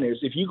bottom line is,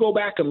 if you go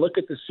back and look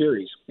at the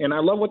series, and I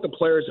love what the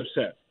players have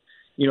said,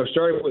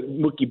 starting with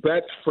Mookie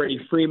Betts, Freddie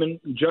Freeman,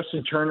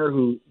 Justin Turner,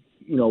 who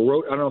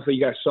wrote, I don't know if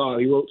you guys saw,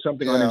 he wrote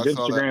something on his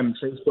Instagram and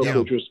Facebook,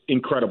 which was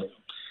incredible.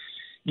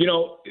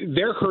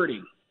 They're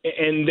hurting,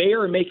 and they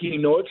are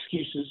making no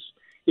excuses.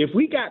 If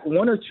we got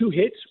one or two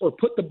hits or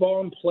put the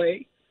ball in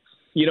play,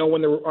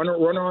 when the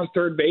runner on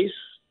third base,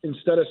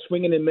 instead of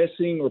swinging and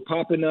missing or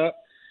popping up,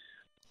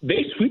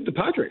 they sweep the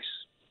Padres.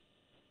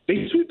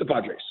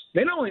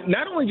 They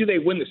not only do they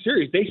win the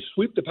series, they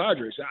sweep the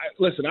Padres.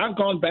 Listen, I've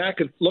gone back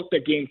and looked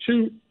at Game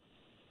 2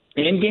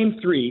 and Game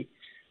 3.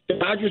 The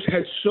Dodgers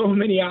had so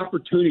many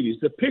opportunities.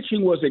 The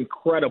pitching was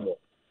incredible.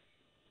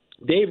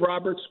 Dave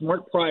Roberts,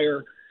 Mark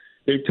Pryor,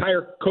 the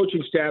entire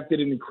coaching staff did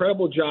an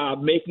incredible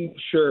job making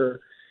sure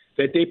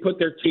that they put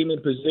their team in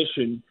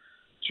position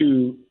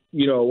to,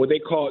 what they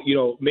call,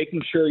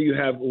 making sure you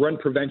have run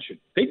prevention.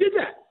 They did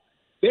that.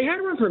 They had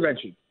run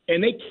prevention,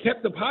 and they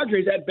kept the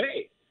Padres at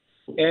bay.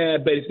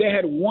 But if they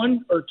had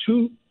one or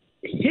two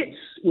hits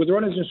with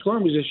runners in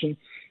scoring position,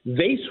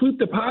 they sweep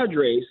the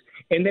Padres,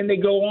 and then they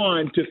go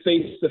on to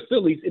face the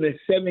Phillies in a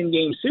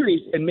 7-game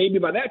series. And maybe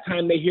by that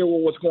time they hear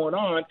what's going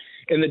on,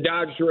 and the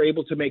Dodgers are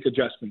able to make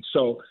adjustments.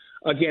 So,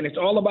 again, it's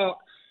all about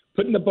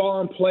putting the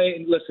ball in play.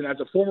 And listen, as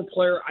a former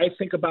player, I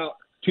think about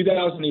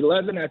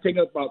 2011. I think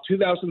about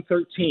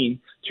 2013,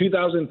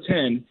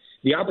 2010,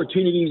 the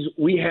opportunities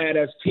we had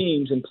as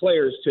teams and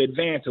players to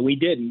advance, and we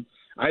didn't.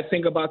 I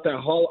think about that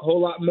whole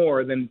lot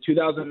more than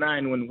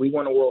 2009 when we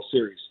won a World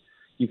Series.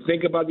 You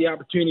think about the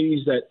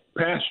opportunities that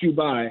passed you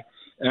by,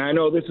 and I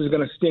know this is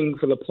going to sting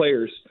for the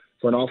players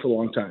for an awful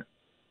long time.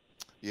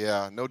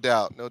 Yeah, no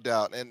doubt.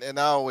 And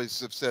I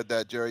always have said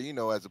that, Jerry,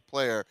 as a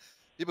player,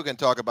 people can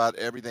talk about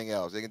everything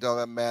else. They can talk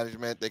about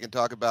management. They can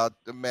talk about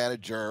the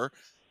manager.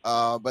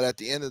 But at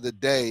the end of the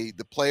day,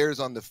 the players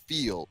on the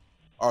field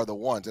are the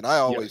ones. And I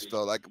always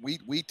felt like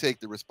we take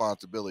the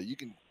responsibility.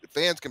 The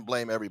fans can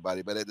blame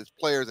everybody, but as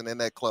players and in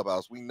that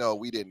clubhouse, we know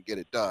we didn't get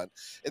it done.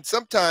 And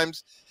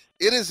sometimes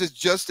it is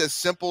just as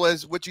simple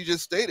as what you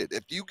just stated.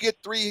 If you get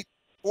 3-4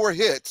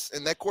 hits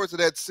in that course of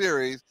that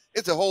series,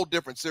 it's a whole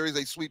different series.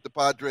 They sweep the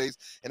Padres,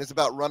 and it's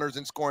about runners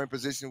in scoring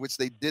position, which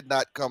they did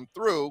not come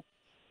through.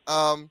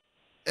 And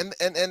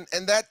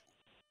that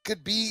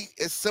could be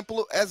as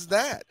simple as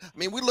that. I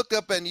mean, we looked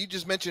up, and you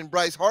just mentioned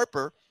Bryce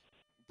Harper.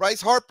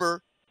 Bryce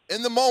Harper,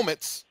 in the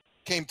moments,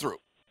 came through.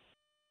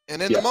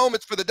 And in the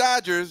moments for the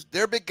Dodgers,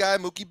 their big guy,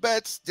 Mookie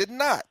Betts, did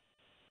not.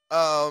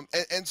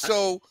 And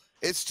so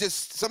it's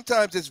just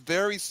sometimes it's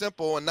very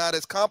simple and not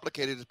as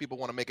complicated as people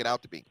want to make it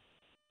out to be.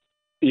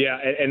 Yeah,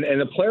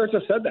 and the players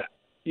have said that.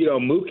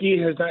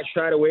 Mookie has not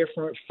shied away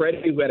from it.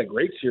 Freddie, who had a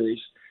great series,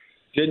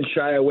 didn't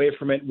shy away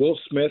from it. Will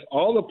Smith,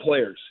 all the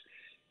players,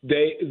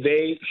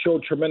 they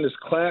showed tremendous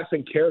class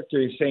and character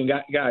in saying,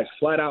 guys,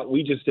 flat out,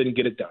 we just didn't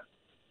get it done.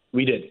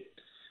 We didn't.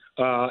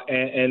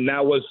 And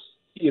that was,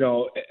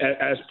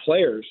 as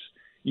players,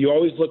 you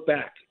always look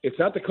back. It's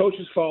not the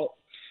coach's fault.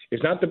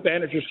 It's not the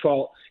manager's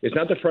fault. It's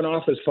not the front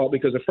office fault,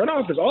 because the front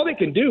office, all they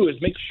can do is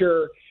make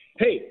sure,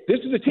 hey, this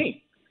is a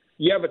team.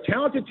 You have a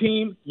talented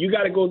team. You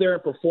got to go there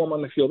and perform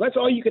on the field. That's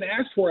all you can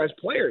ask for as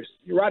players.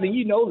 Rodney,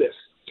 you know this.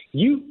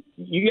 You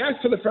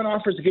ask for the front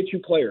office to get you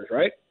players,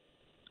 right?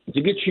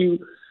 To get you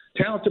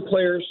talented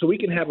players so we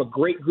can have a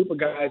great group of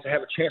guys that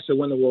have a chance to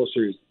win the World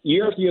Series.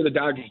 Year after year, the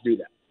Dodgers do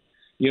that.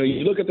 You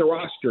look at the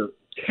roster,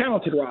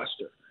 talented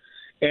roster,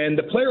 and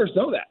the players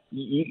know that.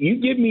 You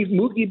give me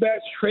Mookie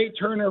Betts, Trey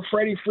Turner,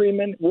 Freddie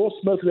Freeman, Will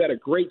Smith, who had a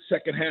great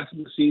second half of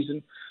the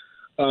season.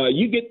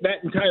 You get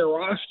that entire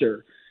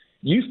roster,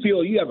 you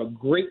feel you have a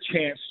great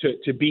chance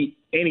to beat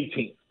any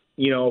team.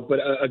 But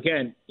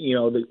again,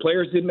 the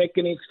players didn't make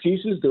any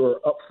excuses. They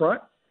were up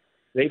front.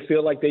 They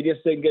feel like they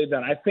just didn't get it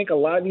done. I think a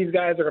lot of these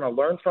guys are going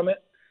to learn from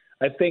it.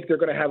 I think they're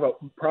going to have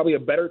probably a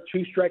better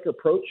two-strike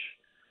approach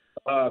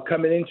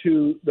coming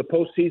into the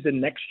postseason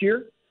next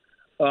year,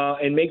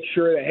 and make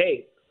sure that,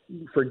 hey,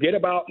 forget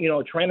about,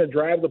 trying to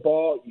drive the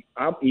ball.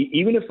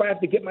 Even if I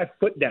have to get my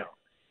foot down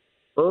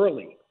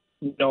early,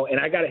 and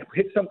I got to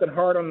hit something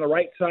hard on the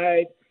right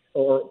side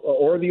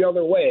or the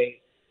other way,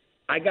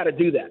 I got to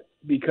do that,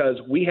 because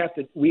we have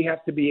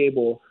to be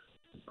able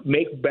to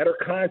make better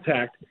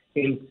contact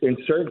in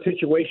certain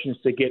situations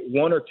to get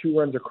 1 or 2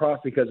 runs across,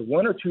 because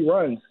 1 or 2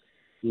 runs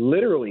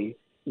literally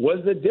was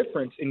the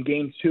difference in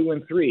games 2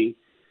 and 3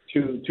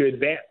 to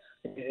advance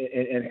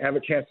and have a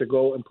chance to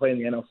go and play in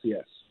the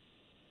NLCS.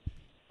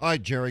 All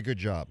right, Jerry, good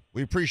job.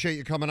 We appreciate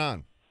you coming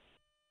on.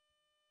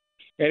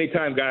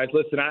 Anytime, guys.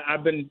 Listen,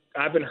 I've been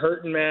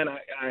hurting, man.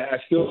 I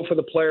feel for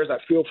the players. I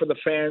feel for the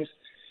fans.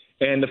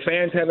 And the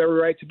fans have every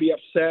right to be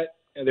upset,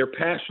 and they're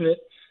passionate.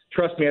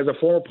 Trust me, as a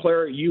former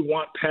player, you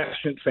want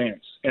passionate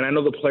fans. And I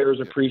know the players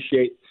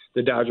appreciate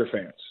the Dodger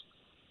fans.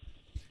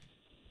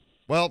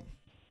 Well,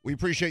 we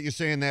appreciate you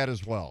saying that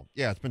as well.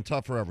 Yeah, it's been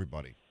tough for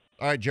everybody.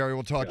 All right, Jerry,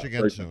 we'll talk to you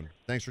again soon.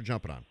 Thanks for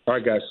jumping on. All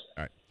right, guys.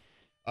 All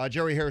right.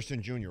 Jerry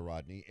Hairston Jr.,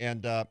 Rodney.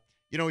 And,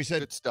 he said –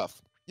 good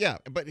stuff. Yeah,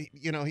 but,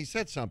 he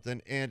said something,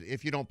 and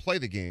if you don't play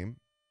the game,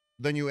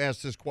 then you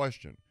ask this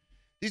question.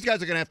 These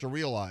guys are going to have to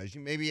realize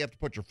maybe you have to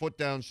put your foot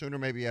down sooner.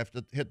 Maybe you have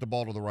to hit the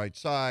ball to the right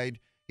side.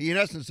 He, in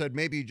essence, said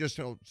maybe you just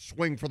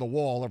swing for the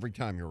wall every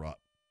time you're up.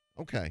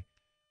 Okay.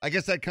 I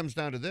guess that comes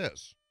down to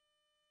this.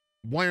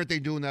 Why aren't they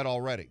doing that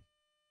already?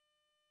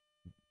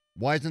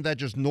 Why isn't that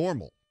just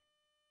normal?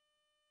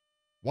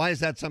 Why is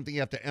that something you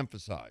have to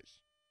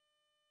emphasize?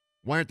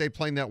 Why aren't they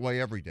playing that way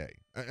every day?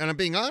 And I'm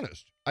being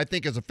honest. I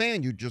think as a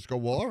fan, you'd just go,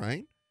 well, all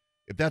right.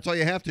 If that's all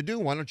you have to do,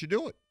 why don't you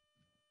do it?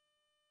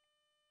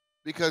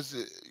 Because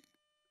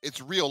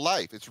it's real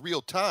life. It's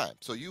real time.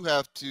 So you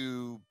have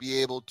to be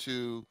able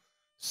to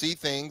see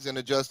things and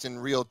adjust in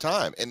real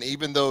time. And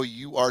even though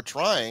you are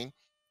trying,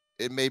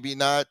 it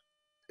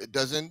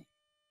doesn't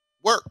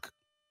work.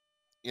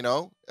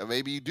 And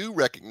maybe you do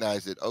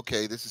recognize it.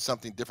 Okay, this is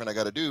something different I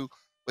got to do,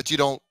 but you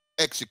don't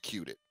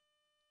execute it.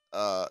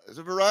 There's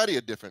a variety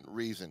of different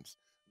reasons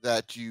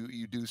that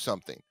you do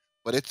something,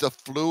 but it's a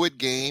fluid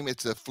game.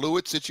 It's a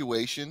fluid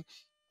situation,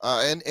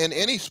 and in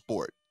any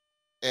sport,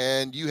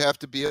 and you have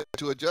to be able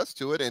to adjust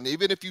to it. And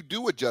even if you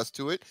do adjust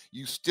to it,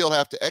 you still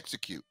have to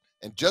execute.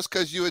 And just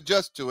because you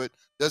adjust to it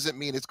doesn't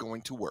mean it's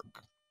going to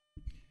work.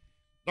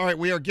 All right,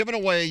 we are giving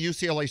away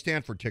UCLA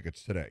Stanford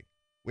tickets today.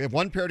 We have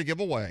one pair to give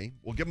away.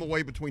 We'll give them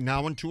away between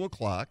now and 2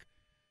 o'clock.